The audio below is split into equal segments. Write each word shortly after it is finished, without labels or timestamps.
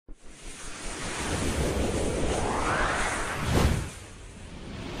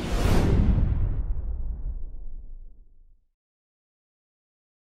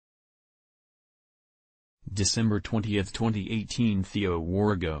December 20, 2018. Theo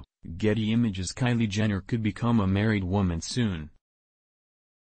Wargo, Getty Images Kylie Jenner could become a married woman soon.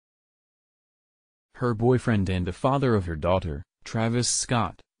 Her boyfriend and the father of her daughter, Travis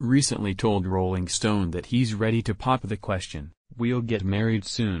Scott, recently told Rolling Stone that he's ready to pop the question. "We'll get married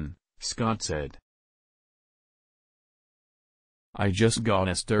soon," Scott said. "I just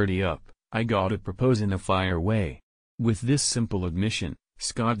gotta sturdy up, I gotta propose in a fire way." With this simple admission,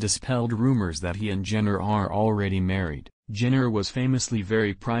 Scott dispelled rumors that he and Jenner are already married. Jenner was famously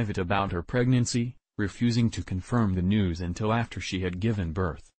very private about her pregnancy, refusing to confirm the news until after she had given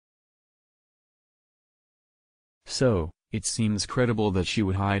birth. So, it seems credible that she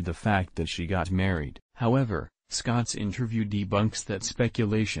would hide the fact that she got married. However, Scott's interview debunks that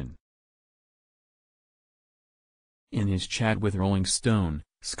speculation. In his chat with Rolling Stone,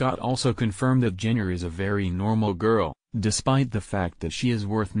 Scott also confirmed that Jenner is a very normal girl, despite the fact that she is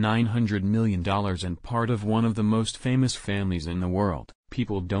worth $900 million and part of one of the most famous families in the world.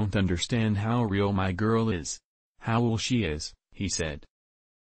 "People don't understand how real my girl is. How real she is," he said.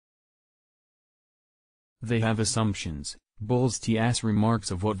 "They have assumptions, bullshit-ass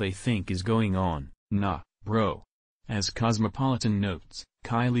remarks of what they think is going on. Nah, bro." As Cosmopolitan notes,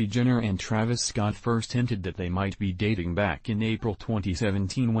 Kylie Jenner and Travis Scott first hinted that they might be dating back in April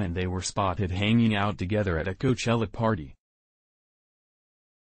 2017 when they were spotted hanging out together at a Coachella party.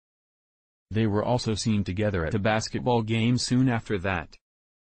 They were also seen together at a basketball game soon after that.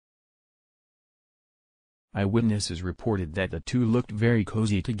 Eyewitnesses reported that the two looked very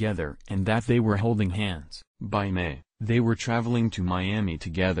cozy together and that they were holding hands. By May, they were traveling to Miami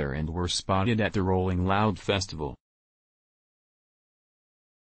together and were spotted at the Rolling Loud festival.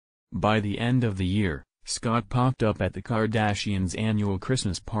 By the end of the year, Scott popped up at the Kardashians' annual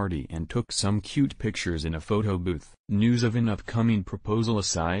Christmas party and took some cute pictures in a photo booth. News of an upcoming proposal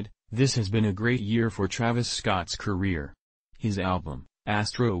aside, this has been a great year for Travis Scott's career. His album,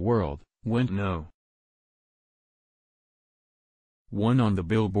 Astro World, went No. 1 on the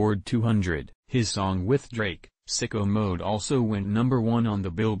Billboard 200. His song with Drake, Sicko Mode, also went number 1 on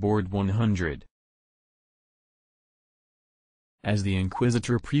the Billboard 100. As the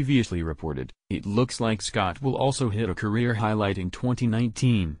Inquisitor previously reported, it looks like Scott will also hit a career highlight in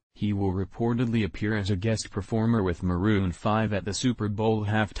 2019. He will reportedly appear as a guest performer with Maroon 5 at the Super Bowl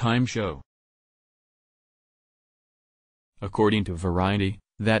halftime show. According to Variety,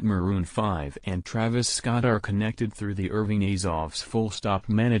 that Maroon 5 and Travis Scott are connected through the Irving Azoff's Full Stop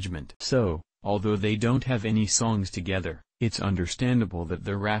management. So, although they don't have any songs together, it's understandable that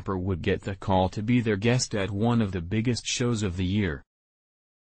the rapper would get the call to be their guest at one of the biggest shows of the year.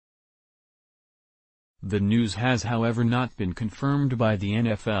 The news has however not been confirmed by the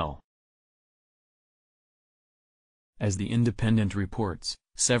NFL. As The Independent reports,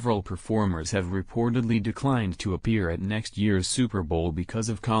 several performers have reportedly declined to appear at next year's Super Bowl because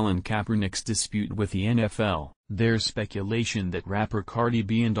of Colin Kaepernick's dispute with the NFL. There's speculation that rapper Cardi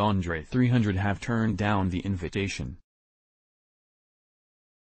B and Andre 300 have turned down the invitation.